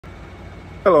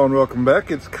Hello and welcome back.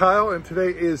 It's Kyle and today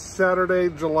is Saturday,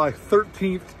 July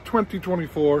 13th,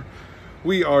 2024.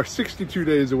 We are 62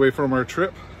 days away from our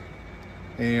trip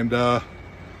and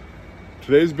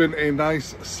today's been a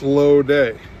nice slow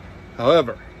day.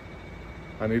 However,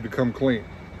 I need to come clean.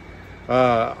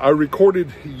 I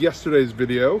recorded yesterday's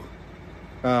video,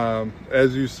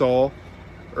 as you saw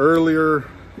earlier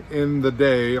in the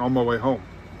day on my way home.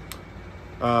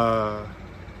 After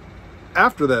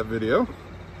that video,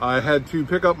 I had to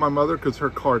pick up my mother because her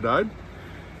car died,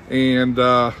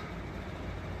 and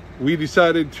we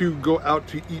decided to go out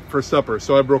to eat for supper,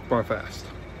 so I broke my fast.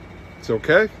 It's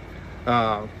okay.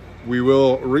 We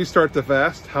will restart the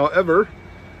fast. However,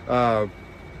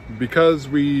 because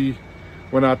we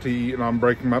went out to eat and I'm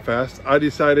breaking my fast, I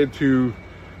decided to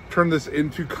turn this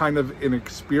into kind of an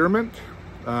experiment.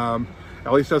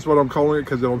 At least that's what I'm calling it,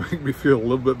 because it'll make me feel a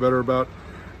little bit better about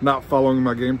not following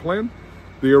my game plan.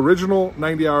 The original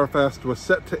 90-hour fast was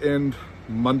set to end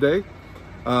Monday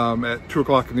at 2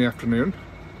 o'clock in the afternoon.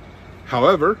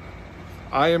 However,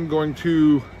 I am going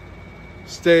to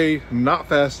stay not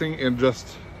fasting and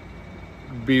just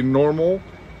be normal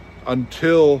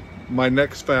until my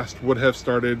next fast would have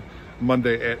started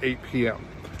Monday at 8 p.m.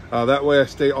 That way I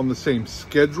stay on the same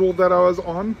schedule that I was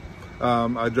on.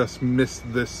 I just missed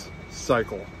this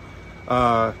cycle.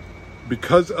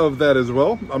 Because of that as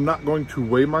well, I'm not going to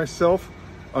weigh myself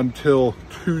until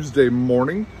Tuesday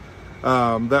morning.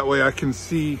 That way I can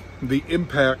see the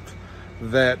impact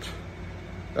that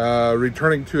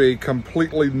returning to a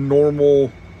completely normal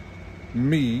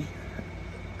me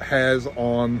has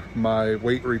on my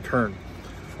weight return.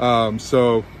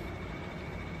 So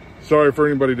sorry for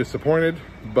anybody disappointed,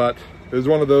 but it was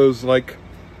one of those like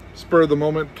spur of the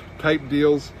moment type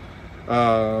deals.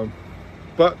 But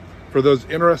for those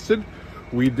interested,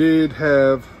 we did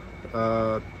have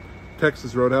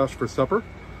Texas Roadhouse for supper.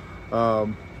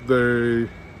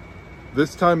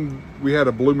 This time we had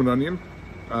a bloomin' onion,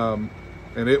 and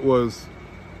it was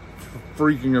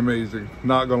freaking amazing.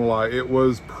 Not gonna lie, it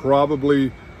was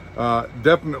probably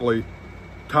definitely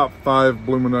top 5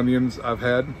 bloomin' onions I've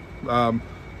had.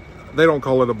 They don't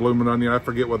call it a bloomin' onion. I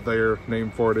forget what their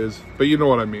name for it is, but you know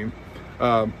what I mean.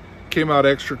 Came out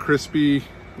extra crispy,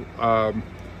 but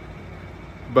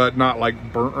not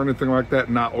like burnt or anything like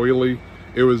that, not oily.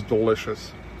 It was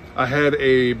delicious. I had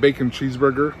a bacon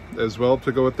cheeseburger as well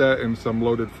to go with that, and some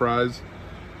loaded fries.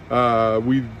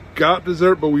 We got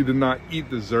dessert, but we did not eat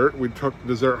dessert. We took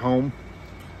dessert home.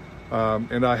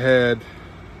 And I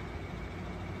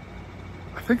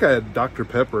think I had Dr.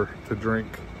 Pepper to drink,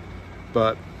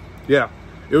 but yeah,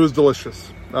 it was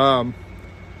delicious. And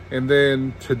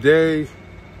then today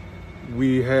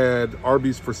we had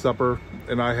Arby's for supper,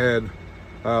 and I had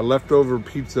leftover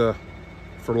pizza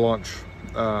for lunch.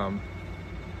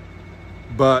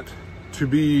 But to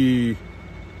be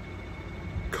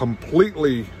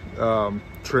completely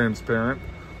transparent,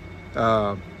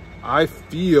 I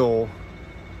feel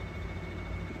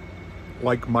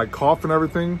like my cough and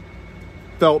everything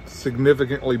felt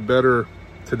significantly better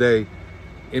today.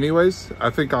 Anyways,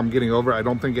 I think I'm getting over it. I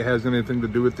don't think it has anything to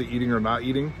do with the eating or not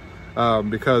eating,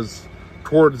 because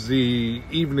towards the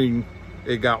evening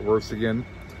it got worse again,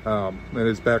 and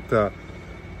it's back to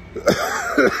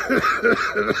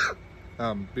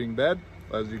being bad,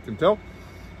 as you can tell.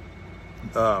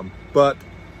 But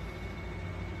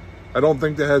I don't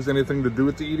think that has anything to do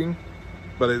with the eating,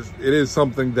 but it is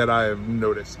something that I have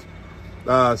noticed.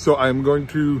 So I'm going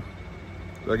to,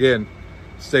 again,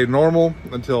 stay normal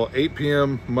until 8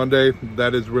 p.m. Monday.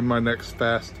 That is when my next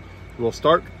fast will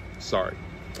start. Sorry.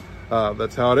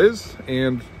 That's how it is,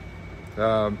 and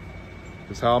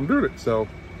it's how I'm doing it. So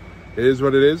it is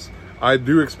what it is. I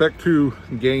do expect to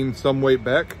gain some weight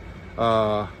back,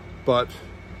 but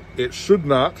it should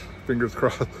not, fingers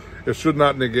crossed, it should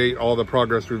not negate all the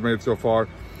progress we've made so far.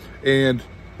 And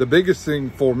the biggest thing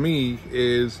for me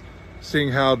is seeing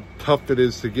how tough it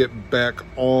is to get back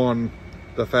on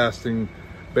the fasting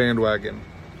bandwagon,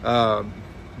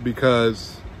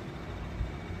 because,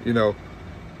 you know,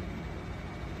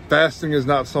 fasting is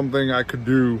not something I could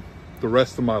do the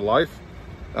rest of my life.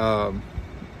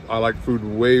 I like food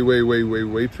way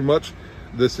too much.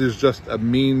 This is just a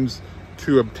means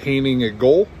to obtaining a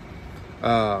goal.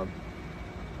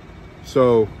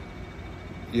 So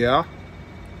yeah.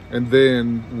 And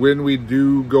then when we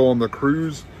do go on the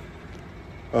cruise,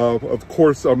 of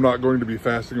course I'm not going to be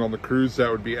fasting on the cruise.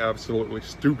 That would be absolutely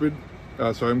stupid.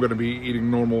 So I'm going to be eating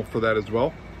normal for that as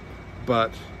well.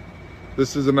 But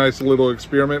this is a nice little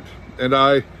experiment,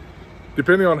 and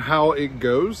depending on how it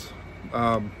goes,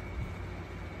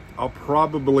 I'll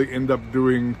probably end up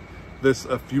doing this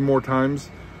a few more times.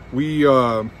 We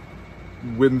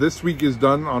when this week is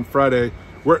done on Friday,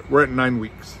 we're at 9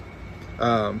 weeks.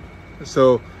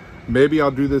 So maybe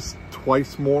I'll do this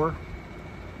twice more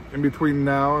in between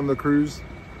now and the cruise.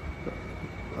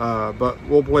 But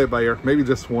we'll play it by ear. Maybe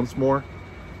just once more.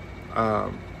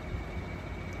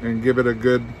 And give it a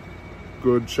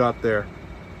good shot there.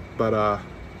 But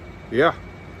yeah.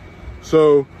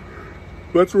 So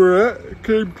that's where we're at.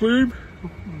 Came clean.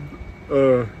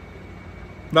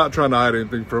 Not trying to hide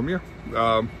anything from you.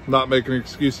 Not making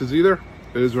excuses either.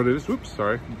 It is what it is. Whoops,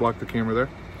 sorry. Blocked the camera there.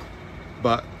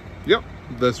 But yep,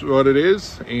 that's what it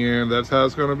is, and that's how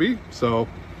it's going to be. So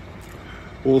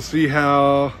we'll see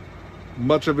how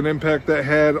much of an impact that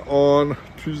had on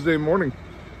Tuesday morning.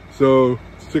 So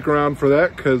stick around for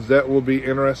that, because that will be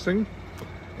interesting,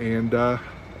 and I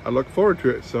look forward to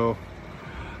it. So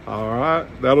all right,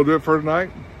 that'll do it for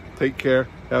tonight. Take care.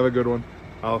 Have a good one.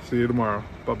 I'll see you tomorrow.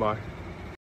 Bye-bye.